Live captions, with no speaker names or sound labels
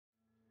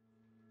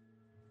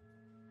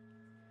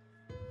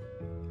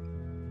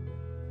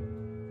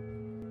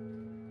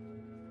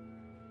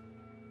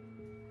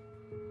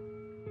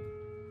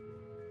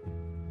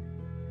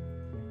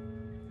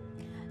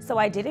So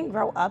I didn't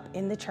grow up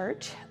in the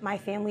church. My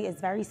family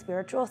is very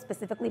spiritual,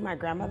 specifically my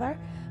grandmother,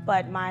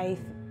 but I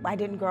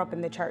didn't grow up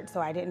in the church,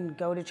 so I didn't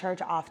go to church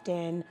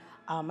often.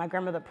 My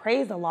grandmother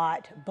prays a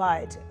lot,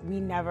 but we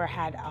never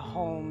had a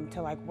home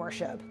to like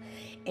worship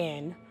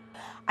in.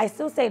 I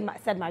still said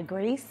my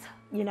grace,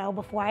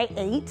 before I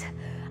ate,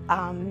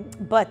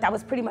 but that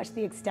was pretty much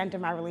the extent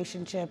of my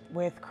relationship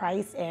with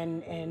Christ,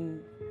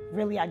 and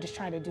really I just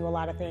tried to do a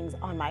lot of things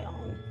on my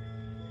own.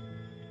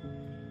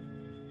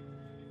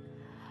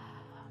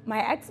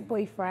 My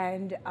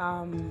ex-boyfriend,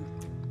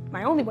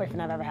 my only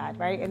boyfriend I've ever had,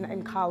 right?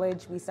 In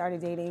college, we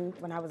started dating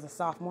when I was a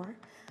sophomore.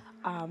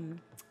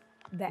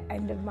 The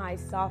end of my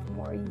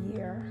sophomore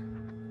year,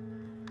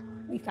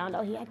 we found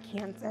out he had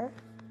cancer.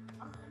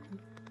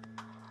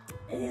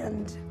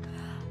 And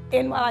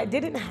while I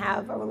didn't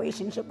have a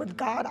relationship with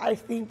God, I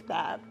think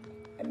that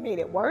it made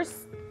it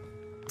worse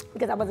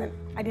because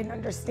I didn't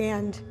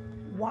understand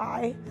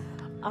why.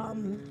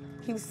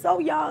 He was so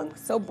young,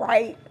 so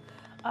bright.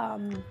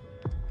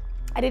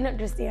 I didn't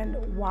understand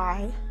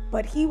why,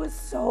 but he was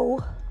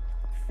so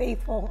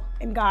faithful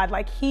in God.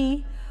 Like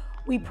we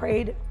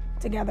prayed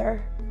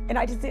together, and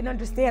I just didn't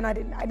understand. I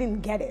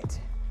didn't get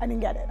it. I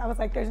was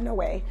like, there's no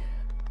way,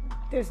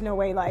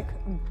 like,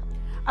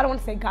 I don't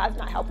want to say God's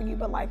not helping you,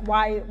 but like,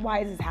 why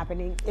is this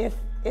happening? If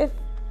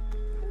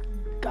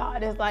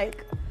God is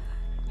like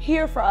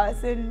here for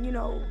us and,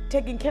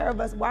 taking care of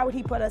us, why would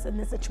he put us in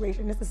this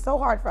situation? This is so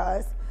hard for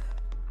us.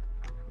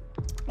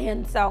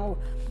 And so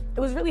it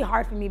was really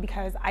hard for me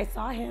because I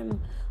saw him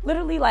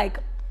literally like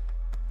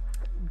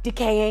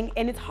decaying,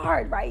 and it's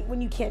hard, right? When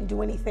you can't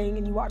do anything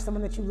and you watch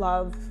someone that you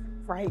love,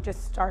 right,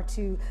 just start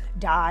to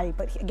die.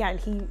 But again,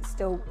 he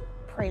still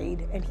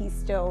prayed and he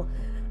still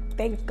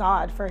thanked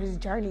God for his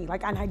journey.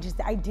 Like, and I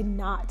did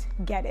not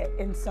get it.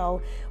 And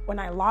so when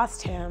I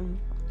lost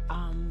him,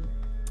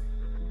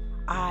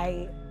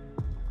 I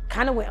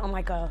kind of went on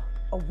like a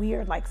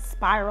weird like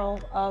spiral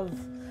of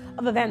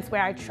events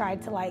where I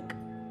tried to like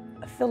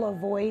fill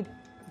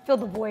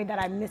the void that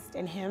I missed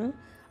in him,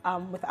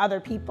 with other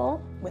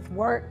people, with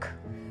work,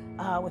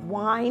 with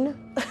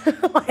wine.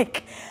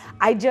 Like,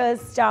 I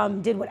just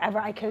did whatever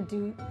I could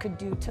do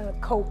to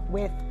cope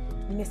with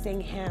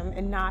missing him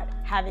and not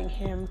having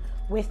him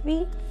with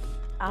me.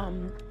 I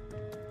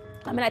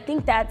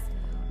think that's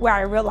where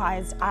I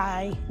realized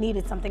I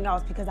needed something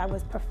else, because I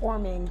was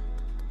performing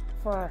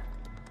to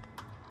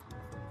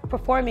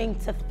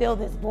fill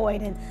this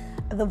void, and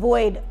the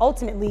void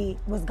ultimately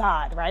was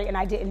God, right? And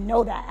I didn't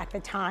know that at the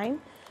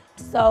time.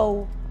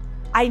 So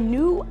I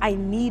knew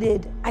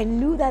that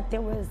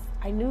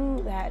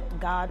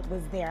God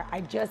was there.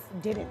 I just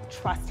didn't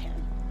trust him.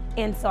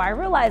 And so I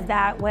realized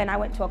that when I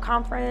went to a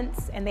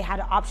conference and they had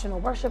an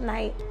optional worship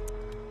night,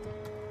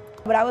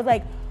 but I was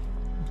like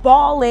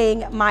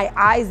bawling my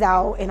eyes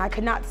out, and I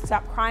could not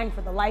stop crying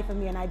for the life of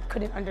me, and I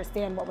couldn't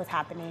understand what was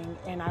happening.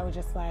 And I was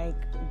just like,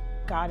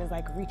 God is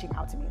like reaching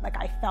out to me. Like,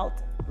 I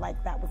felt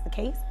like that was the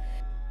case.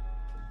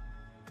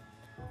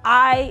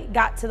 I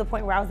got to the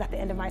point where I was at the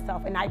end of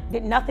myself, and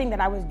nothing that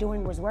I was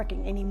doing was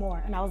working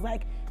anymore. And I was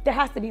like, there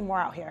has to be more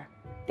out here.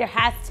 There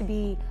has to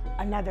be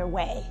another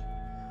way,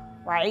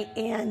 right?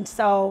 And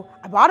so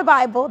I bought a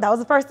Bible. That was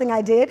the first thing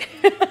I did.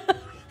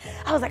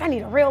 I was like, I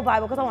need a real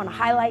Bible because I want to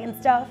highlight and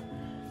stuff.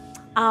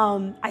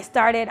 I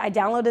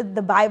downloaded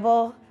the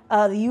Bible, the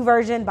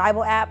YouVersion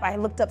Bible app. I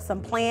looked up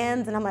some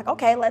plans, and I'm like,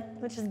 okay,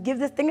 let's just give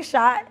this thing a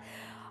shot.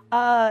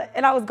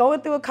 And I was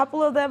going through a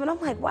couple of them, and I'm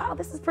like, wow,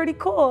 this is pretty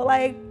cool.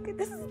 Like,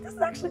 this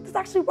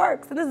actually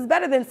works, and this is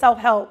better than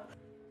self-help.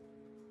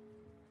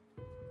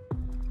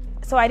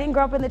 So I didn't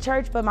grow up in the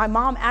church, but my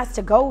mom asked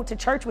to go to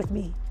church with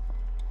me.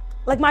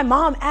 Like, my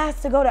mom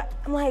asked to go to,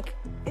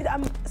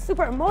 I'm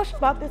super emotional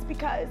about this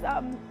because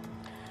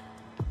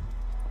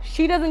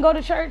she doesn't go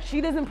to church,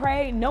 she doesn't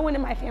pray, no one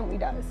in my family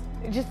does.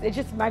 It's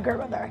just my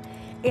grandmother.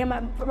 And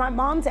for my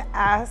mom to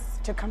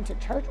ask to come to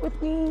church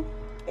with me,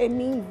 it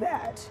means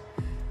that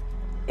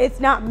it's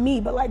not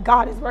me, but like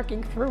God is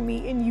working through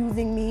me and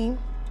using me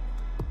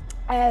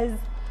as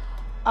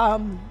a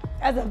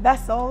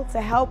vessel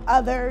to help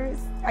others.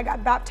 I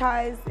got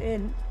baptized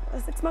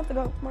 6 months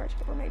ago, March,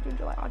 April, May, June,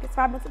 July, August,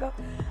 5 months ago.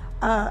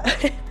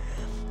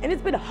 And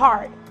it's been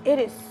hard. It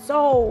is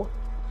so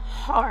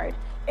hard.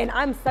 And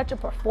I'm such a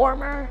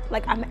performer,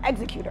 like I'm an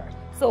executor.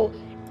 So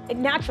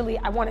naturally,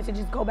 I wanted to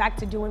just go back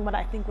to doing what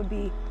I think would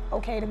be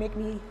okay to make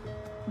me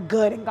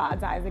good in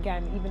God's eyes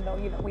again, even though,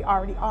 we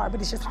already are,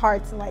 but it's just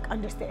hard to like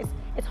understand.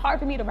 It's hard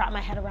for me to wrap my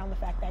head around the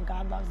fact that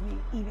God loves me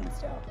even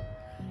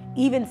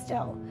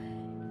still.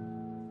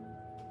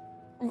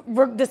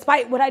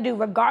 Despite what I do,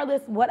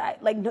 regardless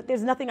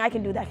there's nothing I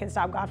can do that can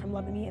stop God from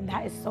loving me, and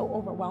that is so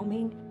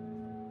overwhelming.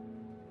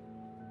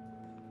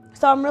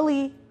 So I'm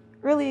really,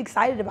 really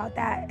excited about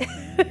that.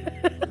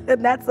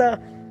 And that's it.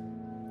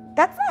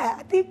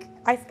 I think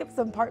I skipped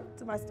some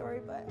parts of my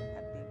story, but